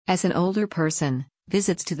As an older person,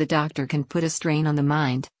 visits to the doctor can put a strain on the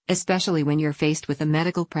mind, especially when you're faced with a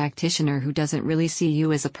medical practitioner who doesn't really see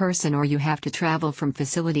you as a person, or you have to travel from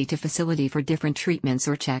facility to facility for different treatments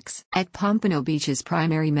or checks. At Pompano Beach's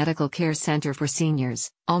primary medical care center for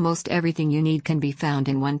seniors, almost everything you need can be found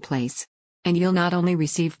in one place. And you'll not only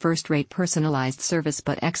receive first-rate personalized service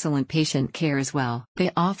but excellent patient care as well.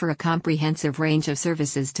 They offer a comprehensive range of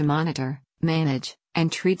services to monitor, manage,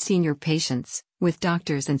 and treat senior patients, with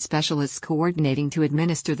doctors and specialists coordinating to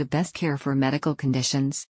administer the best care for medical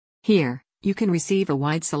conditions. Here, you can receive a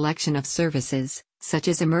wide selection of services, such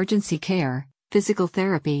as emergency care, physical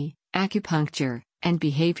therapy, acupuncture, and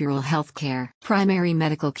behavioral health care. Primary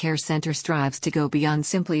Medical Care Center strives to go beyond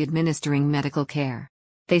simply administering medical care.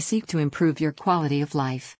 They seek to improve your quality of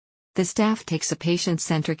life. The staff takes a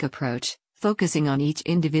patient-centric approach, focusing on each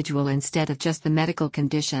individual instead of just the medical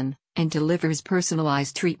condition, and delivers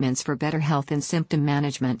personalized treatments for better health and symptom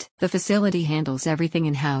management. The facility handles everything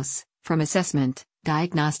in-house, from assessment,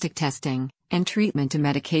 diagnostic testing, and treatment to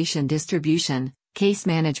medication distribution, case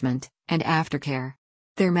management, and aftercare.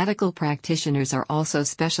 Their medical practitioners are also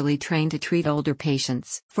specially trained to treat older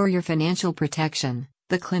patients. For your financial protection,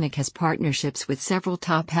 the clinic has partnerships with several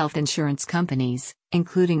top health insurance companies,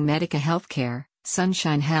 including Medica Healthcare,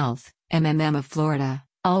 Sunshine Health, MMM of Florida,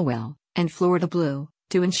 Allwell, and Florida Blue,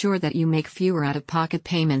 to ensure that you make fewer out-of-pocket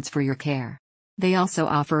payments for your care. They also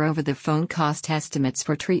offer over-the-phone cost estimates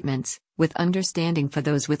for treatments, with understanding for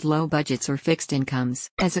those with low budgets or fixed incomes.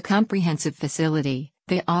 As a comprehensive facility,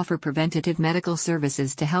 they offer preventative medical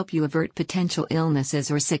services to help you avert potential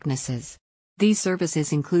illnesses or sicknesses. These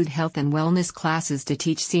services include health and wellness classes to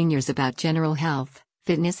teach seniors about general health,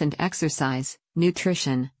 fitness and exercise,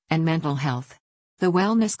 nutrition, and mental health. The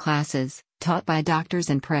wellness classes, taught by doctors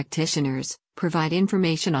and practitioners, provide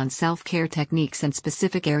information on self-care techniques and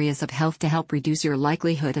specific areas of health to help reduce your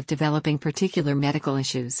likelihood of developing particular medical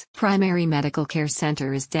issues. Primary Medical Care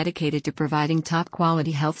Center is dedicated to providing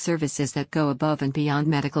top-quality health services that go above and beyond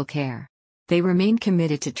medical care. They remain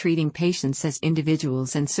committed to treating patients as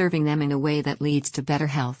individuals and serving them in a way that leads to better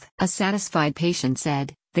health. A satisfied patient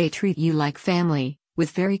said, "They treat you like family,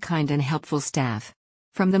 with very kind and helpful staff.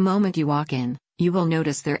 From the moment you walk in, you will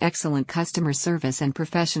notice their excellent customer service and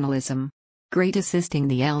professionalism. Great assisting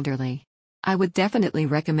the elderly. I would definitely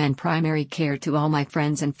recommend primary care to all my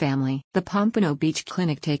friends and family." The Pompano Beach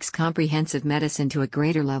Clinic takes comprehensive medicine to a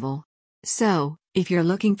greater level. So, if you're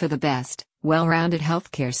looking for the best, well-rounded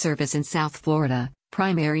healthcare service in South Florida,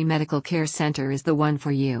 Primary Medical Care Center is the one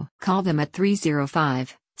for you. Call them at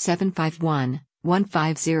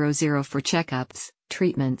 305-751-1500 for checkups,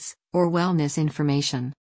 treatments, or wellness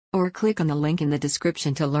information. Or click on the link in the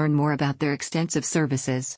description to learn more about their extensive services.